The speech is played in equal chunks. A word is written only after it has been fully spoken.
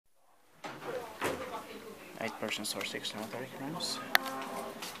8 persons or 630 grams.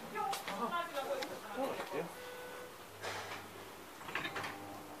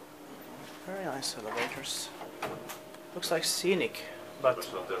 Very nice elevators. Looks like Scenic, but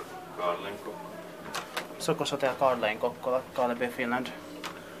SOKOS Hotel Kaarle in Kokkola, Karleby, Finland.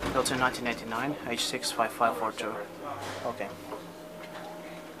 Built in 1989, H65542. Okay.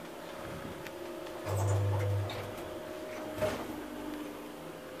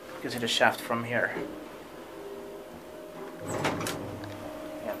 You can see the shaft from here.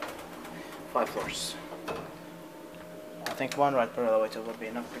 Yeah, 5 floors. I think one ride per elevator will be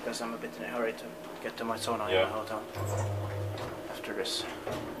enough because I'm a bit in a hurry to get to my sauna in my hotel after this.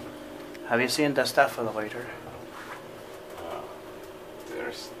 Have you seen the staff elevator?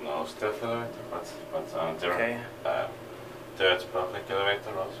 There's no staff elevator, but there Okay. third public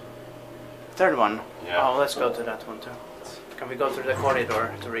elevator also. Third one? Yeah. Oh, let's go to that one too. Can we go through the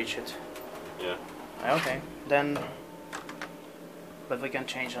corridor to reach it? Yeah. Okay, then... But we can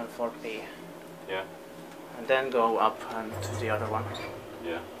change on floor B. Yeah. And then go up and to the other one.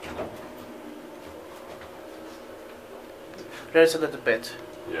 Yeah. There's a little bit.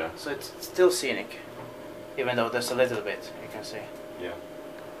 Yeah. So it's still Scenic. Even though there's a little bit, you can see. Yeah.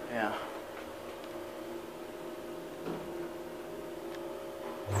 Yeah.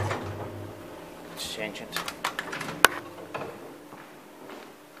 Let's change it.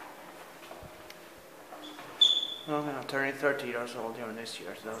 Well, I'm turning 30 years old during this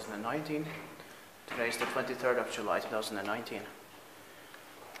year, 2019. Today is the 23rd of July, 2019.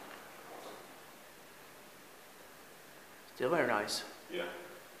 Still very nice. Yeah.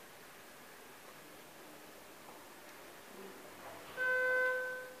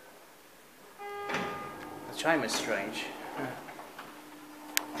 The chime is strange.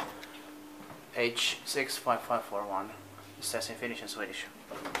 H65541. It says in Finnish and Swedish.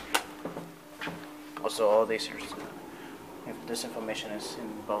 Also, all these here. If this information is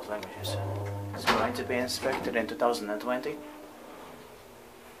in both languages. It's going to be inspected in 2020.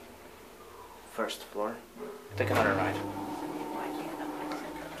 First floor. Take another ride.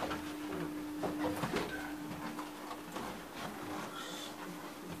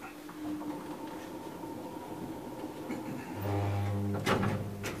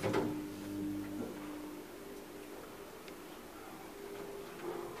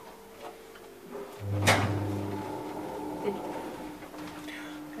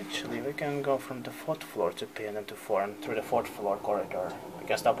 Actually, we can go from the 4th floor to P and then to 4 and through the 4th floor corridor. We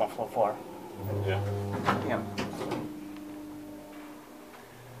can stop on floor 4. Yeah. Yeah.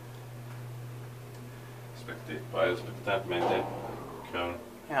 Expected that maintain KONE.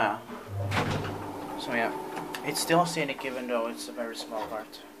 Yeah. So yeah, it's still Scenic even though it's a very small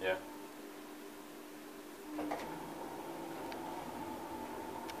part. Yeah.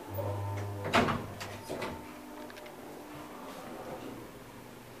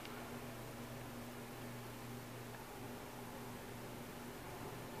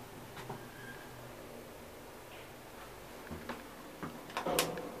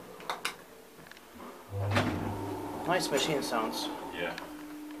 Nice machine sounds. Yeah.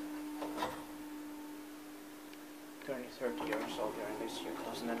 Turning 30 years old during this year,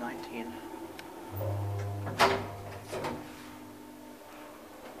 2019.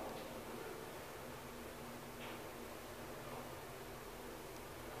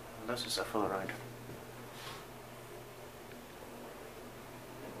 This is a full ride.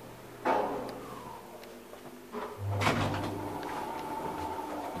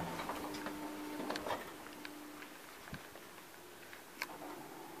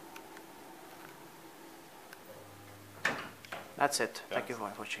 That's it. Thank you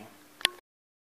for watching.